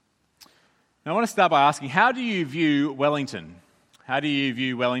Now, I want to start by asking, how do you view Wellington? How do you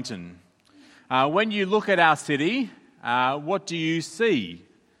view Wellington? When you look at our city, what do you see?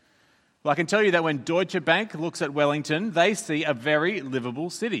 Well, I can tell you that when Deutsche Bank looks at Wellington, they see a very livable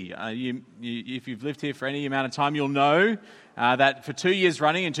city. If you've lived here for any amount of time, you'll know that for 2 years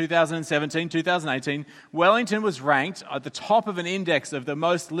running, in 2017, 2018, Wellington was ranked at the top of an index of the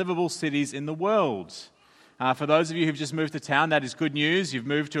most livable cities in the world. For those of you who've just moved to town, that is good news. You've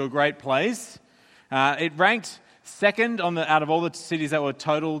moved to a great place. It ranked second out of all the cities that were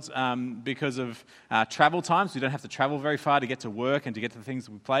totaled because of travel times. We don't have to travel very far to get to work and to get to the things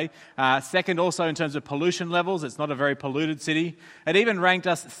that we play. Second also in terms of pollution levels. It's not a very polluted city. It even ranked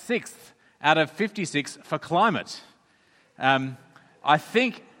us 6th out of 56 for climate. I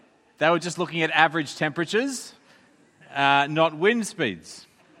think they were just looking at average temperatures, not wind speeds.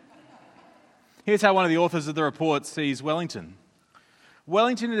 Here's how one of the authors of the report sees Wellington.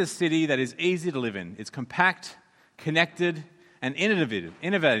 Wellington is a city that is easy to live in. It's compact, connected, and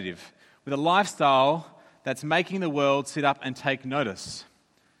innovative, with a lifestyle that's making the world sit up and take notice.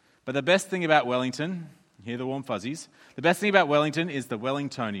 But the best thing about Wellington, hear the warm fuzzies, the best thing about Wellington is the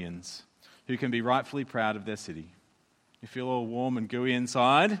Wellingtonians, who can be rightfully proud of their city. You feel all warm and gooey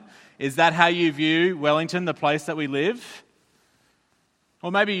inside? Is that how you view Wellington, the place that we live?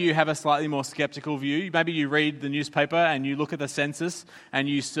 Or maybe you have a slightly more skeptical view. Maybe you read the newspaper and you look at the census and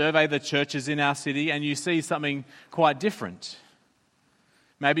you survey the churches in our city and you see something quite different.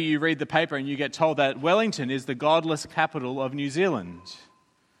 Maybe you read the paper and you get told that Wellington is the godless capital of New Zealand.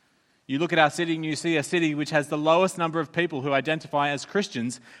 You look at our city and you see a city which has the lowest number of people who identify as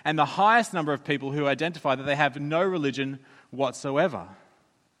Christians and the highest number of people who identify that they have no religion whatsoever.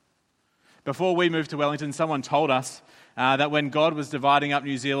 Before we moved to Wellington, someone told us that when God was dividing up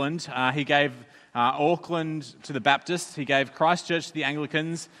New Zealand, he gave Auckland to the Baptists, he gave Christchurch to the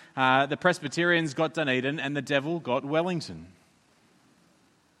Anglicans, the Presbyterians got Dunedin, and the devil got Wellington.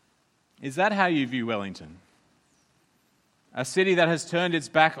 Is that how you view Wellington? A city that has turned its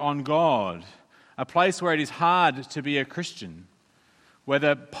back on God, a place where it is hard to be a Christian, where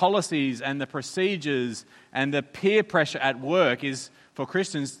the policies and the procedures and the peer pressure at work is for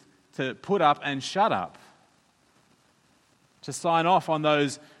Christians to put up and shut up, to sign off on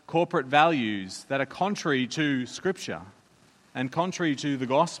those corporate values that are contrary to Scripture and contrary to the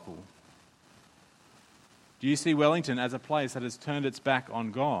gospel. Do you see Wellington as a place that has turned its back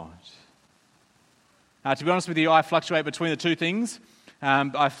on God? To be honest with you, I fluctuate between the two things.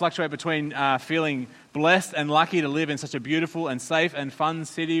 I fluctuate between feeling blessed and lucky to live in such a beautiful and safe and fun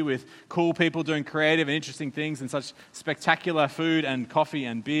city with cool people doing creative and interesting things and such spectacular food and coffee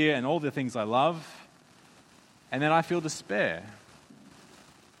and beer and all the things I love. And then I feel despair.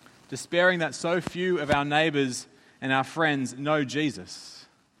 Despairing that so few of our neighbours and our friends know Jesus.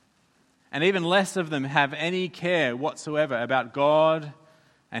 And even less of them have any care whatsoever about God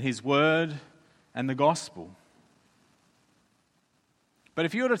and His Word and the gospel. But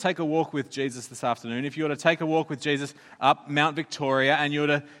if you were to take a walk with Jesus this afternoon, if you were to take a walk with Jesus up Mount Victoria and you were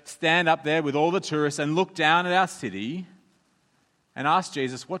to stand up there with all the tourists and look down at our city and ask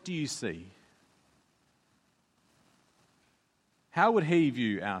Jesus, what do you see? How would he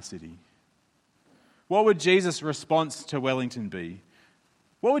view our city? What would Jesus' response to Wellington be?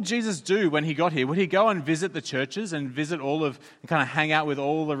 What would Jesus do when he got here? Would he go and visit the churches and and kind of hang out with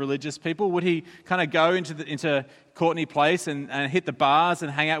all the religious people? Would he kind of go into Courtenay Place and hit the bars and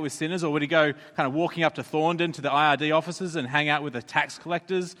hang out with sinners? Or would he go kind of walking up to Thorndon to the IRD offices and hang out with the tax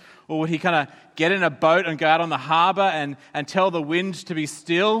collectors? Or would he kind of get in a boat and go out on the harbour and tell the wind to be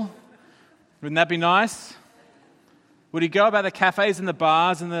still? Wouldn't that be nice? Would he go about the cafes and the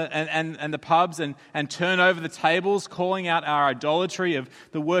bars and the pubs and turn over the tables, calling out our idolatry of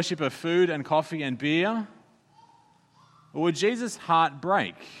the worship of food and coffee and beer? Or would Jesus' heart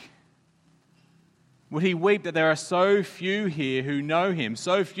break? Would he weep that there are so few here who know him,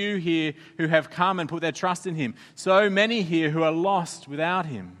 so few here who have come and put their trust in him, so many here who are lost without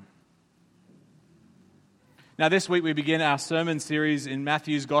him? Now, this week we begin our sermon series in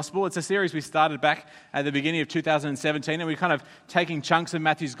Matthew's Gospel. It's a series we started back at the beginning of 2017, and we're kind of taking chunks of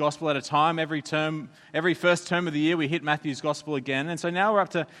Matthew's Gospel at a time. Every first term of the year, we hit Matthew's Gospel again. And so now we're up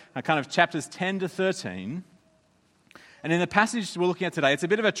to kind of chapters 10 to 13. And in the passage we're looking at today, it's a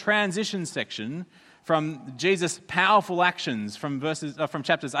bit of a transition section from Jesus' powerful actions from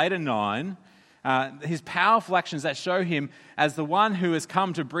chapters 8 and 9, his powerful actions that show him as the one who has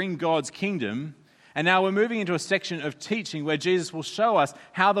come to bring God's kingdom. And now we're moving into a section of teaching where Jesus will show us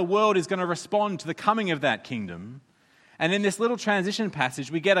how the world is going to respond to the coming of that kingdom. And in this little transition passage,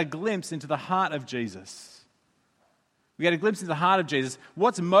 we get a glimpse into the heart of Jesus. We get a glimpse into the heart of Jesus.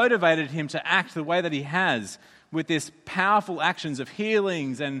 What's motivated him to act the way that he has with this powerful actions of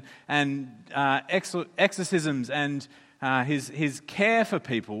healings and exorcisms and his care for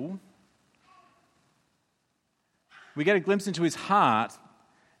people. We get a glimpse into his heart,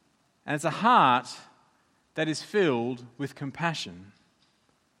 and it's a heart that is filled with compassion.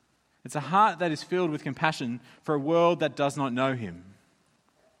 It's a heart that is filled with compassion for a world that does not know him.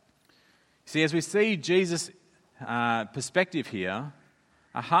 See, as we see Jesus' perspective here,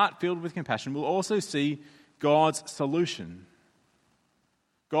 a heart filled with compassion, we'll also see God's solution.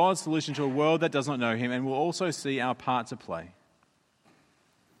 God's solution to a world that does not know him, and we'll also see our part to play.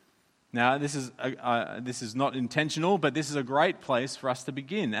 Now, this is not intentional, but this is a great place for us to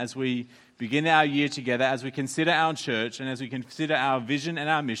begin as we begin our year together, as we consider our church and as we consider our vision and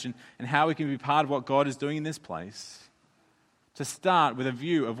our mission and how we can be part of what God is doing in this place. To start with a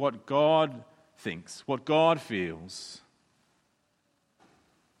view of what God thinks, what God feels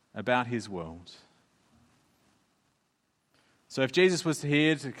about his world. So if Jesus was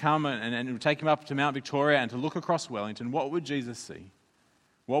here to come and take him up to Mount Victoria and to look across Wellington, what would Jesus see?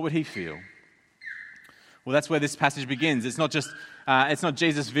 What would he feel? Well, that's where this passage begins. It's not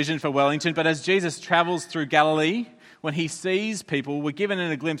Jesus' vision for Wellington, but as Jesus travels through Galilee, when he sees people, we're given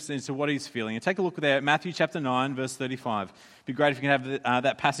a glimpse into what he's feeling. And take a look there at Matthew chapter 9, verse 35. It'd be great if you can have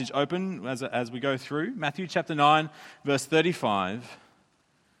that passage open as we go through. Matthew chapter 9, verse 35.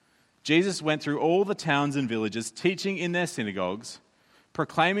 Jesus went through all the towns and villages, teaching in their synagogues,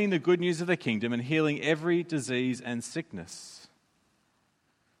 proclaiming the good news of the kingdom and healing every disease and sickness.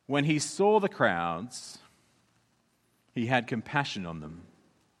 When he saw the crowds, he had compassion on them.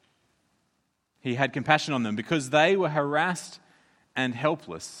 He had compassion on them because they were harassed and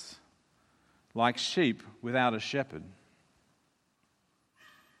helpless, like sheep without a shepherd.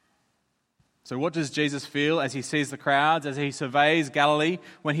 So what does Jesus feel as he sees the crowds, as he surveys Galilee?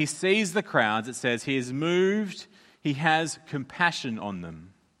 When he sees the crowds, it says he is moved, he has compassion on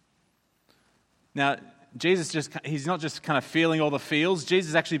them. Now, he's not just kind of feeling all the feels. Jesus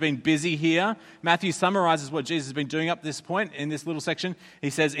has actually been busy here. Matthew summarizes what Jesus has been doing up to this point in this little section. He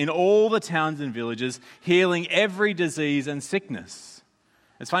says, in all the towns and villages, healing every disease and sickness.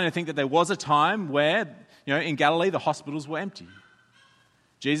 It's funny to think that there was a time where, in Galilee, the hospitals were empty.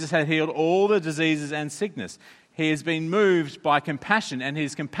 Jesus had healed all the diseases and sickness. He has been moved by compassion, and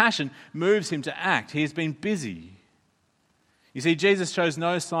his compassion moves him to act. He has been busy. You see, Jesus shows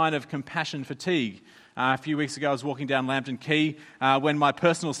no sign of compassion fatigue. A few weeks ago, I was walking down Lambton Quay when my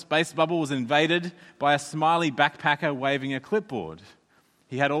personal space bubble was invaded by a smiley backpacker waving a clipboard.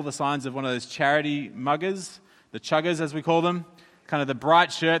 He had all the signs of one of those charity muggers, the chuggers as we call them, kind of the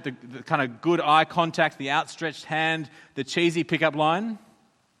bright shirt, the kind of good eye contact, the outstretched hand, the cheesy pickup line.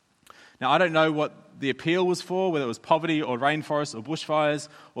 Now, I don't know what the appeal was for, whether it was poverty or rainforests or bushfires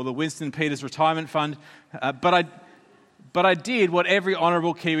or the Winston Peters Retirement Fund, but I did what every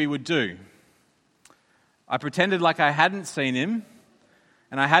honourable Kiwi would do. I pretended like I hadn't seen him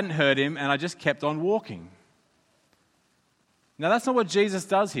and I hadn't heard him, and I just kept on walking. Now, that's not what Jesus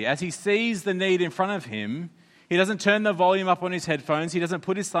does here. As he sees the need in front of him, he doesn't turn the volume up on his headphones, he doesn't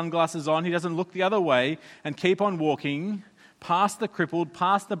put his sunglasses on, he doesn't look the other way and keep on walking past the crippled,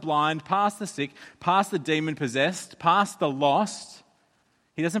 past the blind, past the sick, past the demon-possessed, past the lost.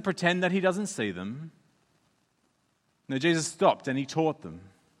 He doesn't pretend that he doesn't see them. No, Jesus stopped and he taught them.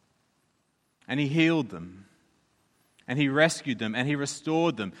 And he healed them. And he rescued them. And he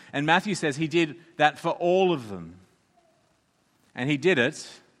restored them. And Matthew says he did that for all of them. And he did it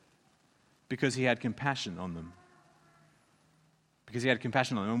because he had compassion on them. Because he had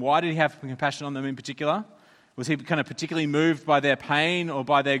compassion on them. And why did he have compassion on them in particular? Was he kind of particularly moved by their pain or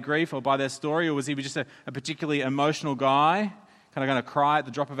by their grief or by their story? Or was he just a particularly emotional guy? Kind of going to cry at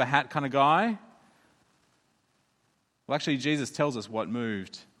the drop of a hat kind of guy? Well, actually, Jesus tells us what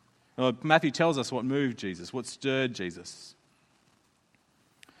moved. Well, Matthew tells us what moved Jesus, what stirred Jesus.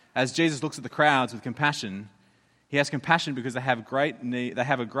 As Jesus looks at the crowds with compassion, he has compassion because they have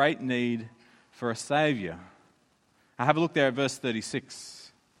a great need for a Saviour. Now have a look there at verse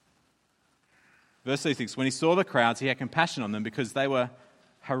 36. Verse 36, when he saw the crowds, he had compassion on them because they were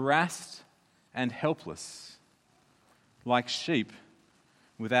harassed and helpless, like sheep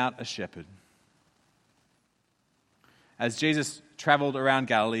without a shepherd. As Jesus travelled around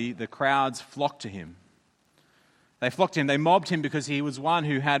Galilee, the crowds flocked to him. They flocked to him. They mobbed him because he was one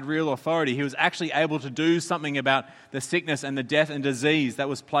who had real authority. He was actually able to do something about the sickness and the death and disease that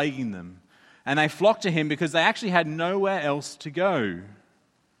was plaguing them. And they flocked to him because they actually had nowhere else to go.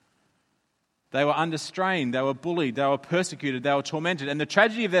 They were under strain, they were bullied, they were persecuted, they were tormented. And the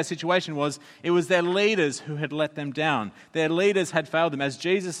tragedy of their situation was it was their leaders who had let them down. Their leaders had failed them. As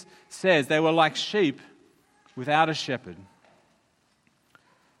Jesus says, they were like sheep without a shepherd.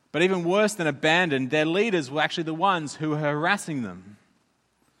 But even worse than abandoned, their leaders were actually the ones who were harassing them.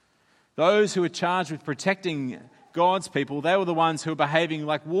 Those who were charged with protecting God's people, they were the ones who were behaving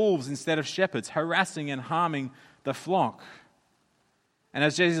like wolves instead of shepherds, harassing and harming the flock. And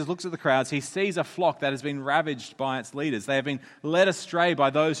as Jesus looks at the crowds, he sees a flock that has been ravaged by its leaders. They have been led astray by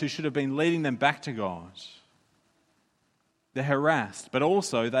those who should have been leading them back to God. They're harassed, but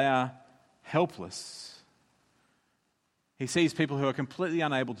also they are helpless. He sees people who are completely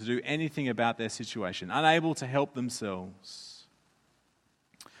unable to do anything about their situation, unable to help themselves.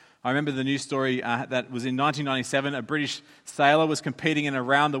 I remember the news story that was in 1997. A British sailor was competing in a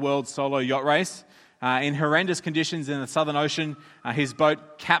round-the-world solo yacht race. In horrendous conditions in the Southern Ocean, his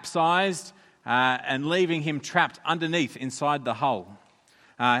boat capsized and leaving him trapped underneath inside the hull.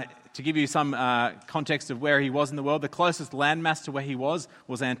 To give you some context of where he was in the world, the closest landmass to where he was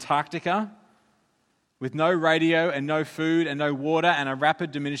Antarctica, with no radio and no food and no water and a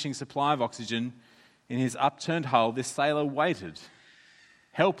rapid diminishing supply of oxygen. In his upturned hull, this sailor waited,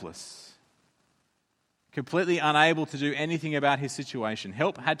 helpless, completely unable to do anything about his situation.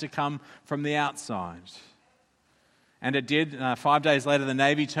 Help had to come from the outside. And it did. 5 days later, the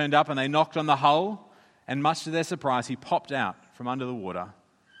Navy turned up and they knocked on the hull, and much to their surprise, he popped out from under the water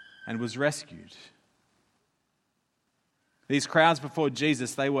and was rescued. These crowds before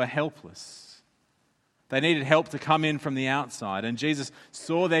Jesus, they were helpless. They needed help to come in from the outside, and Jesus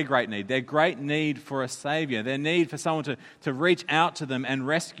saw their great need for a Savior, their need for someone to reach out to them and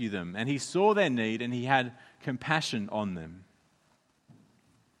rescue them. And he saw their need and he had compassion on them.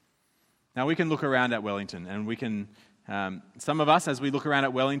 Now we can look around at Wellington and we can, some of us as we look around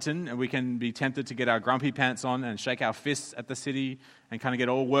at Wellington, we can be tempted to get our grumpy pants on and shake our fists at the city and kind of get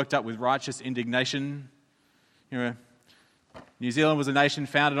all worked up with righteous indignation. You know, New Zealand was a nation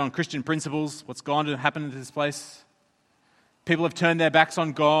founded on Christian principles. What's gone to happen to this place? People have turned their backs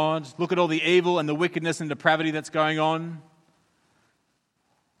on God. Look at all the evil and the wickedness and depravity that's going on.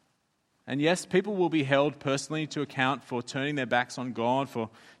 And yes, people will be held personally to account for turning their backs on God, for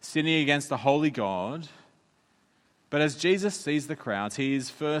sinning against the holy God. But as Jesus sees the crowds, he is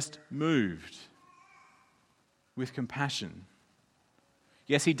first moved with compassion.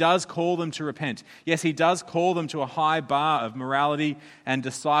 Yes, he does call them to repent. Yes, he does call them to a high bar of morality and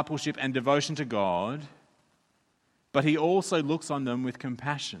discipleship and devotion to God. But he also looks on them with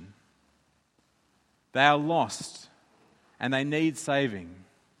compassion. They are lost and they need saving.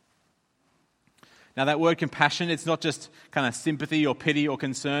 Now that word compassion, it's not just kind of sympathy or pity or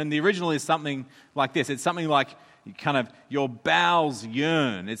concern. The original is something like this. It's something like kind of your bowels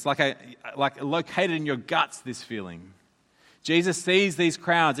yearn. It's like located in your guts, this feeling. Jesus sees these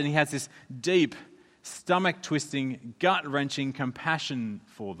crowds and he has this deep, stomach-twisting, gut-wrenching compassion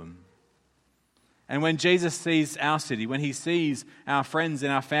for them. And when Jesus sees our city, when he sees our friends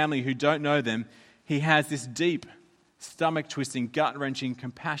and our family who don't know them, he has this deep, stomach-twisting, gut-wrenching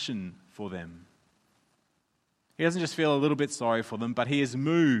compassion for them. He doesn't just feel a little bit sorry for them, but he is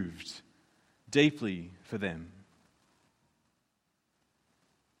moved deeply for them.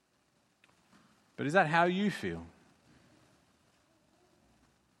 But is that how you feel?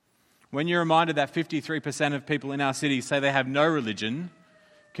 When you're reminded that 53% of people in our city say they have no religion,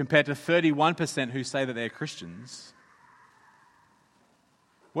 compared to 31% who say that they're Christians,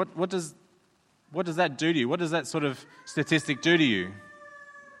 what does that do to you? What does that sort of statistic do to you?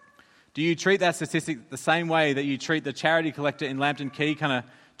 Do you treat that statistic the same way that you treat the charity collector in Lambton Quay, kind of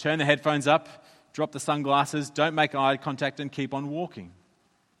turn the headphones up, drop the sunglasses, don't make eye contact and keep on walking?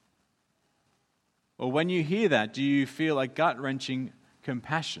 Or when you hear that, do you feel a gut-wrenching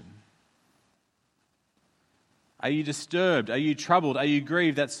compassion? Are you disturbed? Are you troubled? Are you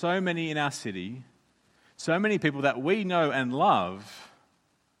grieved that so many in our city, so many people that we know and love,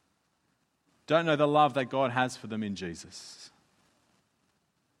 don't know the love that God has for them in Jesus?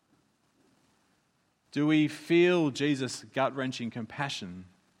 Do we feel Jesus' gut-wrenching compassion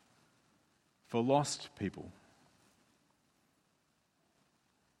for lost people?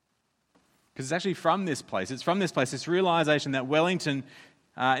 Because it's actually from this place, this realization that Wellington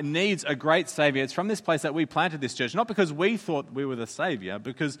needs a great Saviour. It's from this place that we planted this church, not because we thought we were the Saviour,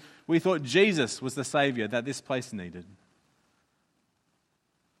 because we thought Jesus was the Saviour that this place needed.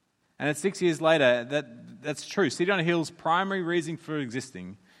 And it's 6 years later that's true. City on a Hill's primary reason for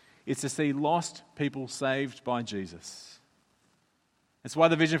existing is to see lost people saved by Jesus. It's why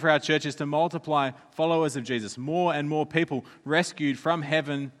the vision for our church is to multiply followers of Jesus, more and more people rescued from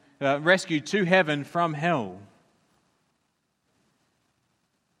heaven rescued to heaven from hell.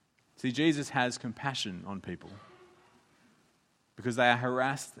 See, Jesus has compassion on people because they are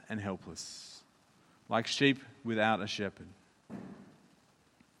harassed and helpless, like sheep without a shepherd.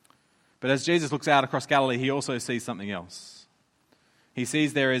 But as Jesus looks out across Galilee, he also sees something else. He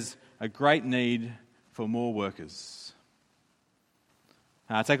sees there is a great need for more workers.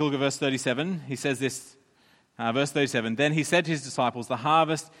 Take a look at verse 37. He says this, verse 37, "Then he said to his disciples, 'The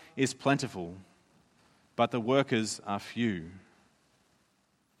harvest is plentiful, but the workers are few.'"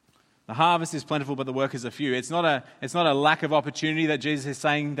 The harvest is plentiful, but the workers are few. It's not a lack of opportunity that Jesus is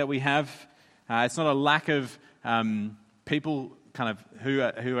saying that we have. It's not a lack of people kind of who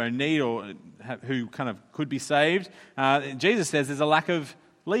are in need or who kind of could be saved. Jesus says there's a lack of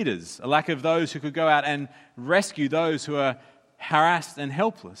leaders, a lack of those who could go out and rescue those who are harassed and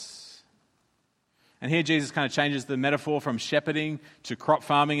helpless. And here Jesus kind of changes the metaphor from shepherding to crop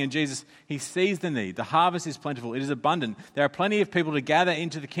farming, and Jesus, he sees the need. The harvest is plentiful. It is abundant. There are plenty of people to gather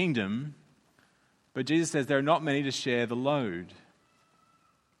into the kingdom, but Jesus says there are not many to share the load.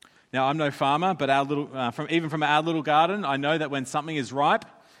 Now, I'm no farmer, but even from our little garden, I know that when something is ripe,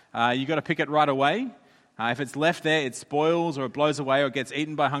 you've got to pick it right away. If it's left there, it spoils or it blows away or it gets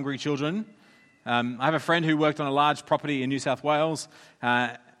eaten by hungry children. I have a friend who worked on a large property in New South Wales,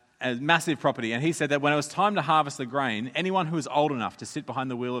 a massive property, and he said that when it was time to harvest the grain, anyone who was old enough to sit behind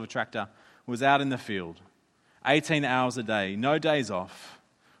the wheel of a tractor was out in the field, 18 hours a day, no days off,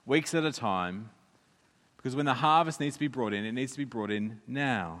 weeks at a time, because when the harvest needs to be brought in, it needs to be brought in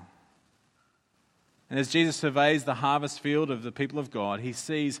now. And as Jesus surveys the harvest field of the people of God, he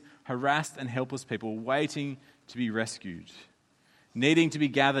sees harassed and helpless people waiting to be rescued, needing to be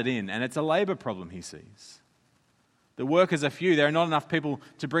gathered in, and it's a labor problem he sees. The workers are few. There are not enough people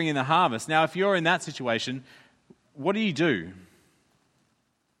to bring in the harvest. Now, if you're in that situation, what do?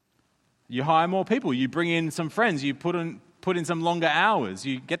 You hire more people. You bring in some friends. You put in some longer hours.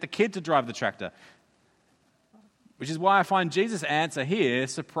 You get the kid to drive the tractor. Which is why I find Jesus' answer here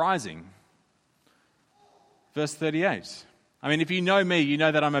surprising. Verse 38. I mean, if you know me, you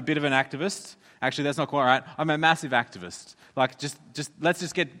know that I'm a bit of an activist. Actually, that's not quite right. I'm a massive activist. Like, let's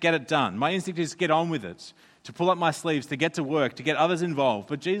just get it done. My instinct is to get on with it, to pull up my sleeves, to get to work, to get others involved.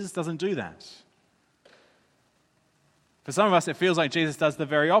 But Jesus doesn't do that. For some of us, it feels like Jesus does the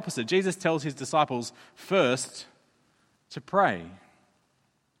very opposite. Jesus tells his disciples first to pray.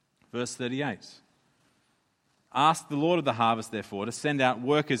 Verse 38. "Ask the Lord of the harvest, therefore, to send out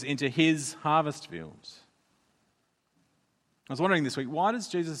workers into his harvest fields." I was wondering this week, why does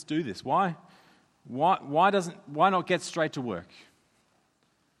Jesus do this? Why not get straight to work?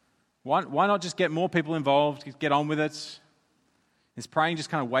 Why not just get more people involved, get on with it? Is praying just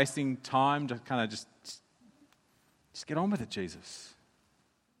kind of wasting time to kind of just get on with it, Jesus?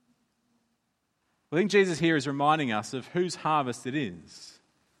 I think Jesus here is reminding us of whose harvest it is,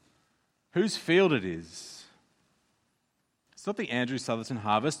 whose field it is. It's not the Andrew Southerton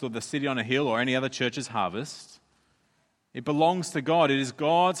harvest or the City on a Hill or any other church's harvest. It belongs to God. It is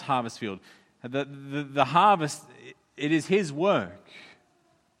God's harvest field. The harvest, it is his work.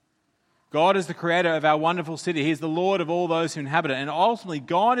 God is the creator of our wonderful city. He is the Lord of all those who inhabit it. And ultimately,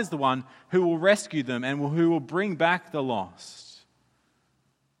 God is the one who will rescue them and who will bring back the lost.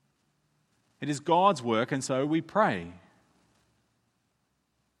 It is God's work, and so we pray.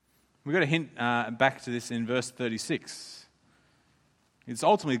 We've got a hint back to this in verse 36. It's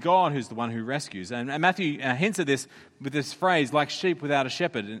ultimately God who's the one who rescues. And Matthew hints at this with this phrase, like sheep without a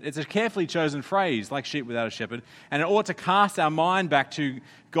shepherd. It's a carefully chosen phrase, like sheep without a shepherd. And it ought to cast our mind back to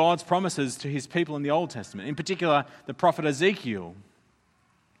God's promises to his people in the Old Testament. In particular, the prophet Ezekiel.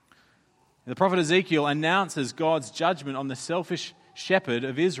 The prophet Ezekiel announces God's judgment on the selfish shepherd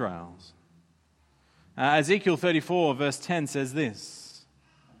of Israel. Ezekiel 34 verse 10 says this.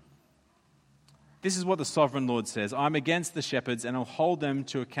 "This is what the sovereign Lord says. I'm against the shepherds and I will hold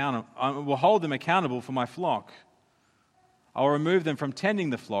them accountable for my flock. I will remove them from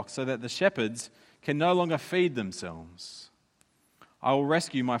tending the flock so that the shepherds can no longer feed themselves. I will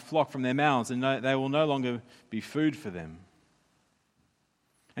rescue my flock from their mouths and they will no longer be food for them."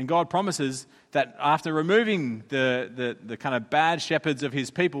 And God promises that after removing the kind of bad shepherds of his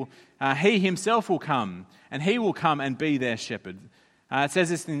people, he himself will come and be their shepherd. It says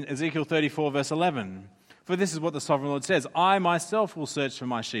this in Ezekiel 34 verse 11. "For this is what the sovereign Lord says, I myself will search for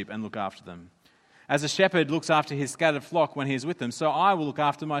my sheep and look after them. As a shepherd looks after his scattered flock when he is with them, so I will look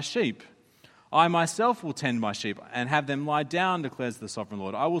after my sheep. I myself will tend my sheep and have them lie down, declares the sovereign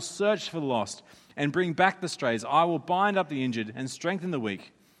Lord. I will search for the lost and bring back the strays. I will bind up the injured and strengthen the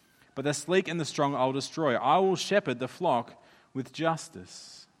weak. But the sleek and the strong I will destroy. I will shepherd the flock with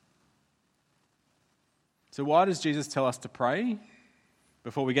justice." So why does Jesus tell us to pray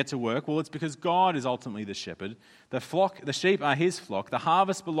before we get to work? Well, it's because God is ultimately the shepherd. The sheep are his flock. The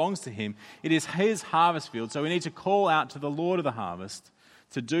harvest belongs to him. It is his harvest field. So we need to call out to the Lord of the harvest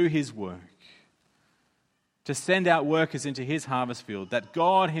to do his work, to send out workers into his harvest field, that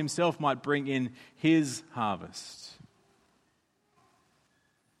God himself might bring in his harvest.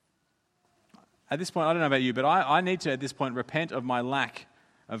 At this point, I don't know about you, but I need to, at this point, repent of my lack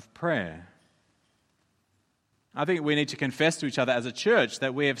of prayer. I think we need to confess to each other as a church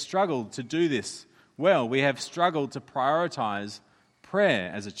that we have struggled to do this well. We have struggled to prioritize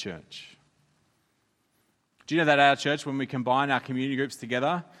prayer as a church. Do you know that at our church, when we combine our community groups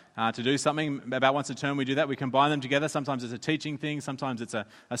together to do something, about once a term we do that, we combine them together. Sometimes it's a teaching thing, sometimes it's a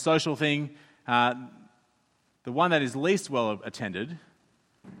social thing. The one that is least well attended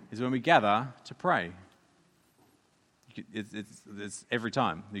is when we gather to pray. It's every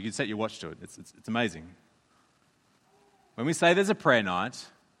time. You can set your watch to it. It's amazing. When we say there's a prayer night,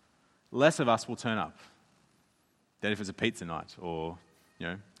 less of us will turn up than if it's a pizza night or,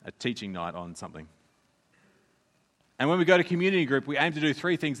 a teaching night on something. And when we go to community group, we aim to do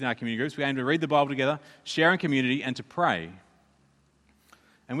 3 things in our community groups. We aim to read the Bible together, share in community, and to pray.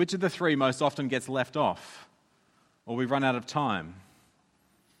 And which of the 3 most often gets left off? Or we run out of time?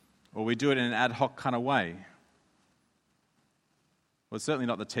 Or we do it in an ad hoc kind of way? Well, it's certainly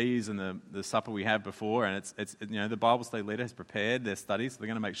not the teas and the supper we have before, and it's the Bible study leader has prepared their studies, so they're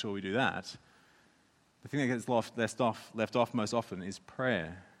going to make sure we do that. The thing that gets left off most often is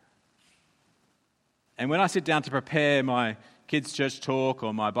prayer. And when I sit down to prepare my kids' church talk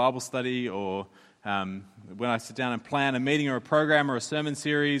or my Bible study, or when I sit down and plan a meeting or a program or a sermon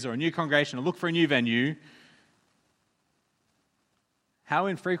series or a new congregation or look for a new venue, how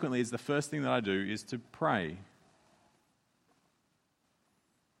infrequently is the first thing that I do is to pray.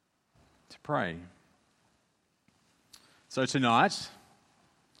 To pray. So tonight,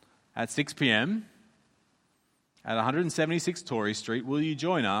 at 6 p.m, at 176 Tory Street, will you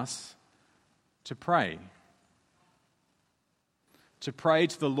join us to pray? To pray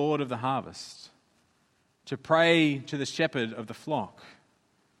to the Lord of the harvest. To pray to the shepherd of the flock.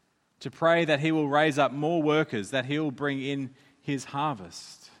 To pray that he will raise up more workers, that he will bring in his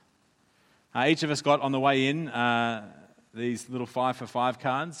harvest. Each of us got on the way in these little 5 for 5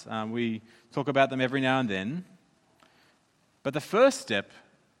 cards. We talk about them every now and then. But the first step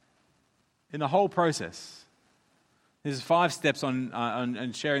in the whole process, there's 5 steps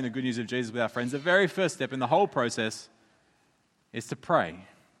on sharing the good news of Jesus with our friends. The very first step in the whole process is to pray.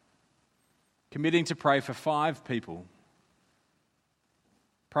 Committing to pray for 5 people.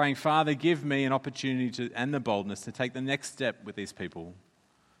 Praying, Father, give me an opportunity and the boldness to take the next step with these people,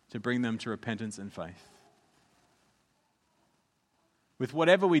 to bring them to repentance and faith. With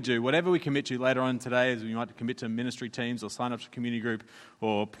whatever we do, whatever we commit to later on today, as we might commit to ministry teams or sign up to a community group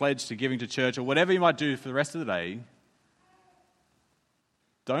or pledge to giving to church or whatever you might do for the rest of the day,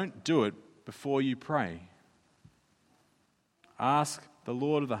 don't do it before you pray. Ask the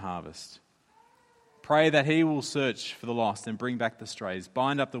Lord of the harvest. Pray that he will search for the lost and bring back the strays,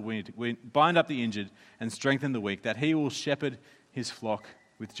 bind up the injured and strengthen the weak, that he will shepherd his flock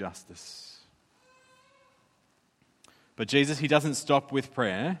with justice. But Jesus, he doesn't stop with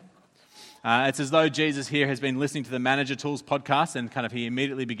prayer. It's as though Jesus here has been listening to the Manager Tools podcast and he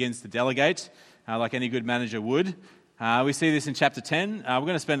immediately begins to delegate like any good manager would. We see this in chapter 10. We're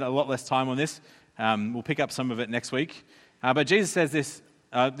going to spend a lot less time on this. We'll pick up some of it next week. But Jesus says this.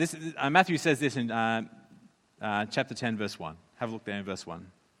 Matthew says this in chapter 10, verse 1. Have a look there in verse 1.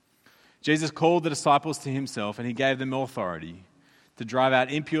 Jesus called the disciples to himself, and he gave them authority to drive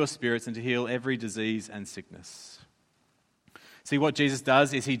out impure spirits and to heal every disease and sickness. See, what Jesus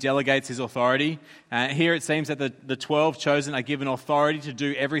does is he delegates his authority. Here it seems that the 12 chosen are given authority to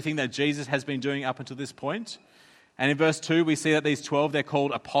do everything that Jesus has been doing up until this point. And in verse 2, we see that these 12, they're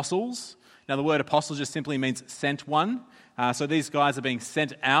called apostles. Now, the word apostle just simply means sent one. So these guys are being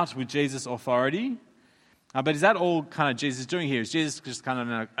sent out with Jesus' authority. But is that all Jesus is doing here? Is Jesus just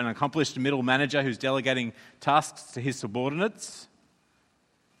an accomplished middle manager who's delegating tasks to his subordinates?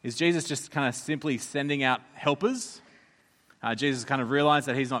 Is Jesus just simply sending out helpers? Jesus realized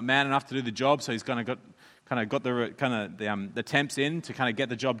that he's not man enough to do the job, so he's got the temps in to get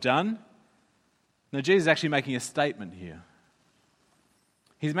the job done. No, Jesus is actually making a statement here.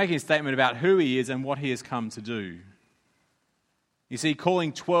 He's making a statement about who he is and what he has come to do. You see,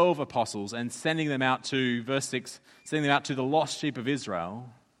 calling 12 apostles and sending them out to, verse 6, sending them out to the lost sheep of Israel,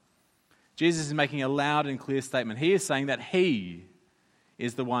 Jesus is making a loud and clear statement. He is saying that he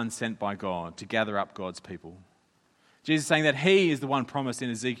is the one sent by God to gather up God's people. Jesus is saying that he is the one promised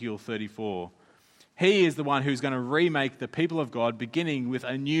in Ezekiel 34. He is the one who's going to remake the people of God, beginning with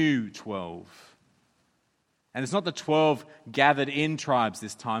a new 12. And it's not the 12 gathered in tribes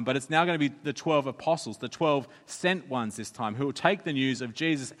this time, but it's now going to be the 12 apostles, the 12 sent ones this time, who will take the news of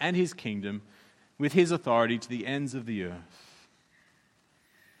Jesus and his kingdom with his authority to the ends of the earth.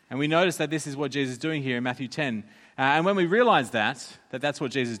 And we notice that this is what Jesus is doing here in Matthew 10. And when we realize that's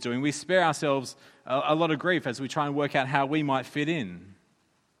what Jesus is doing, we spare ourselves a lot of grief as we try and work out how we might fit in.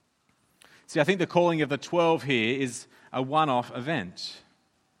 See, I think the calling of the 12 here is a one-off event.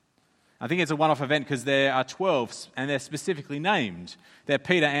 I think it's a one-off event because there are 12 and they're specifically named. They're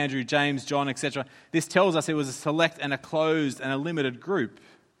Peter, Andrew, James, John, etc. This tells us it was a select and a closed and a limited group.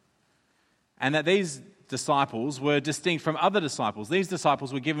 And that these disciples were distinct from other disciples. These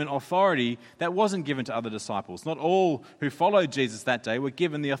disciples were given authority that wasn't given to other disciples. Not all who followed Jesus that day were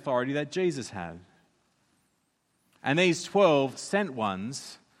given the authority that Jesus had. And these 12 sent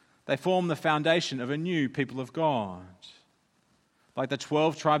ones, they form the foundation of a new people of God. Like the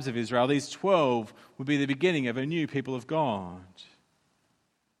 12 tribes of Israel, these 12 would be the beginning of a new people of God.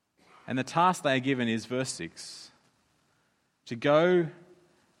 And the task they are given is, verse 6, to go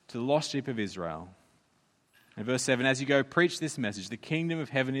to the lost sheep of Israel. And verse 7, as you go, preach this message, the kingdom of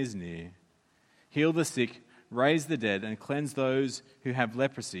heaven is near. Heal the sick, raise the dead, and cleanse those who have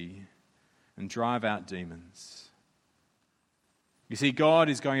leprosy, and drive out demons. You see, God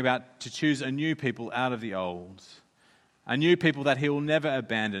is going about to choose a new people out of the old. A new people that he will never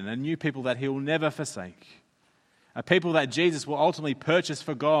abandon, a new people that he will never forsake. A people that Jesus will ultimately purchase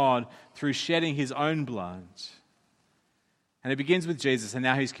for God through shedding his own blood. And it begins with Jesus, and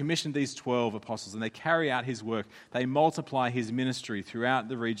now he's commissioned these 12 apostles, and they carry out his work. They multiply his ministry throughout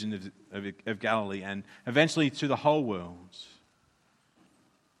the region of Galilee and eventually to the whole world.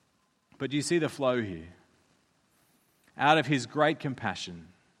 But do you see the flow here? Out of his great compassion,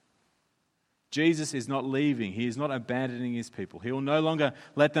 Jesus is not leaving. He is not abandoning his people. He will no longer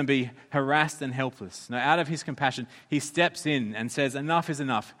let them be harassed and helpless. No, out of his compassion, he steps in and says, enough is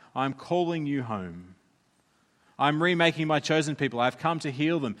enough. I'm calling you home. I'm remaking my chosen people. I've come to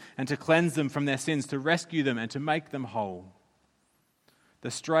heal them and to cleanse them from their sins, to rescue them and to make them whole.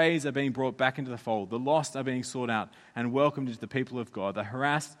 The strays are being brought back into the fold. The lost are being sought out and welcomed into the people of God. The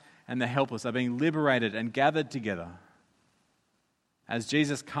harassed and the helpless are being liberated and gathered together as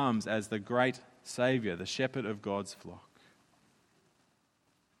Jesus comes as the great Saviour, the shepherd of God's flock.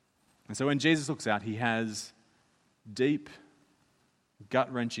 And so when Jesus looks out, he has deep,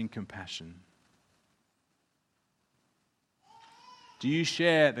 gut-wrenching compassion. Do you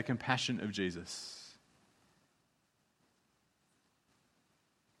share the compassion of Jesus?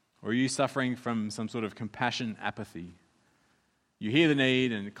 Or are you suffering from some sort of compassion apathy? You hear the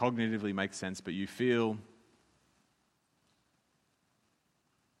need and it cognitively makes sense, but you feel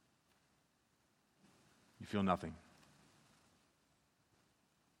nothing.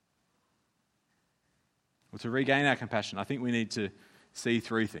 Well, to regain our compassion, I think we need to see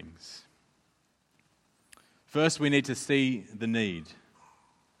three things. First, we need to see the need.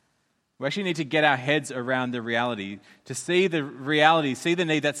 We actually need to get our heads around the reality, to see the reality, see the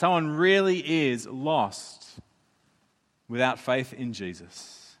need that someone really is lost without faith in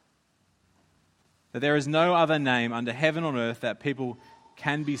Jesus. That there is no other name under heaven or earth that people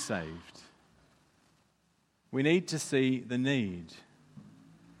can be saved. We need to see the need.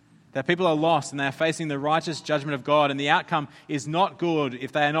 That people are lost and they are facing the righteous judgment of God, and the outcome is not good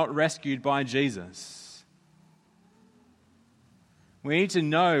if they are not rescued by Jesus. We need to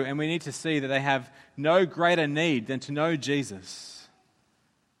know and we need to see that they have no greater need than to know Jesus.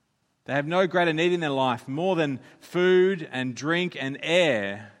 They have no greater need in their life more than food and drink and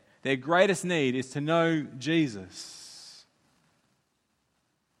air. Their greatest need is to know Jesus.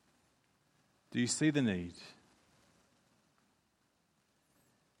 Do you see the need?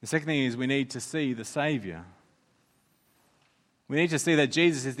 The second thing is we need to see the Saviour. We need to see that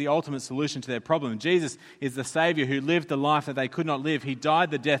Jesus is the ultimate solution to their problem. Jesus is the Saviour who lived the life that they could not live. He died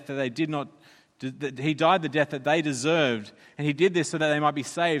the death that they did not. He died the death that they deserved, and he did this so that they might be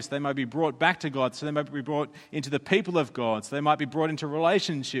saved, so they might be brought back to God, so they might be brought into the people of God, so they might be brought into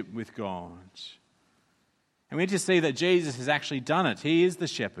relationship with God. And we need to see that Jesus has actually done it. He is the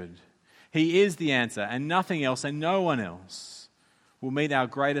shepherd. He is the answer, and nothing else and no one else will meet our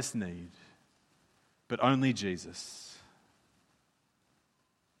greatest need, but only Jesus.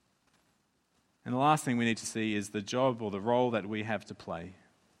 And the last thing we need to see is the job or the role that we have to play,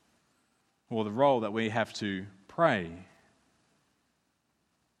 or the role that we have to pray.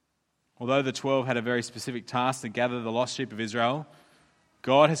 Although the 12 had a very specific task to gather the lost sheep of Israel,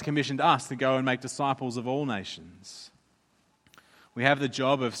 God has commissioned us to go and make disciples of all nations. We have the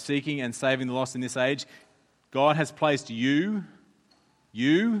job of seeking and saving the lost in this age. God has placed you,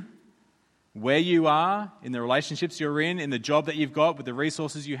 where you are, in the relationships you're in the job that you've got, with the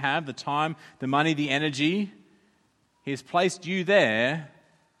resources you have, the time, the money, the energy. He has placed you there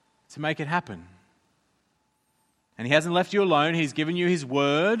to make it happen. And He hasn't left you alone. He's given you His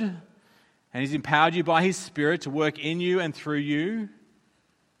word, and He's empowered you by His Spirit to work in you and through you.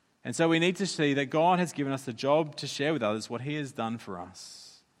 And so we need to see that God has given us the job to share with others what He has done for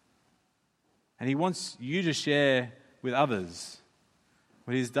us. And He wants you to share with others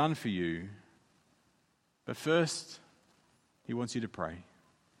what He has done for you. But first, He wants you to pray.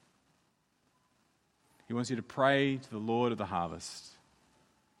 He wants you to pray to the Lord of the harvest,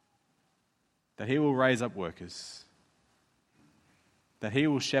 that He will raise up workers, that He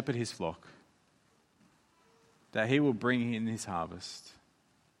will shepherd His flock, that He will bring in His harvest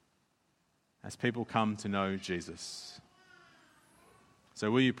as people come to know Jesus. So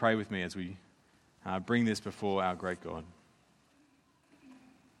will you pray with me as we bring this before our great God?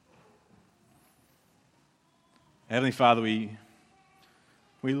 Heavenly Father, we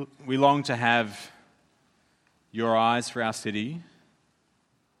long to have Your eyes for our city,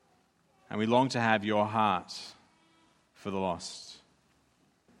 and we long to have Your heart for the lost.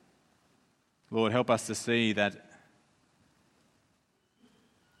 Lord, help us to see that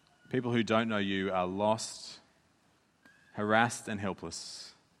people who don't know You are lost, harassed, and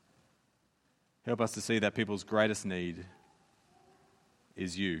helpless. Help us to see that people's greatest need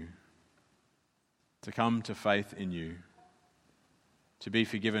is You, to come to faith in You, to be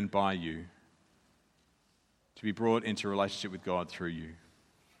forgiven by You, to be brought into relationship with God through You.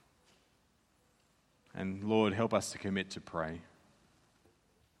 And Lord, help us to commit to pray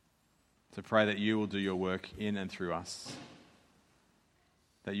that You will do Your work in and through us,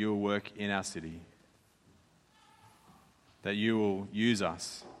 that You will work in our city, that You will use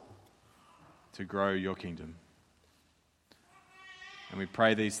us to grow Your kingdom. And we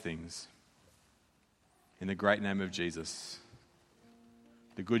pray these things in the great name of Jesus,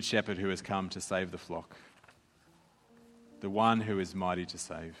 the Good Shepherd who has come to save the flock, the one who is mighty to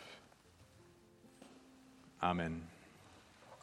save. Amen.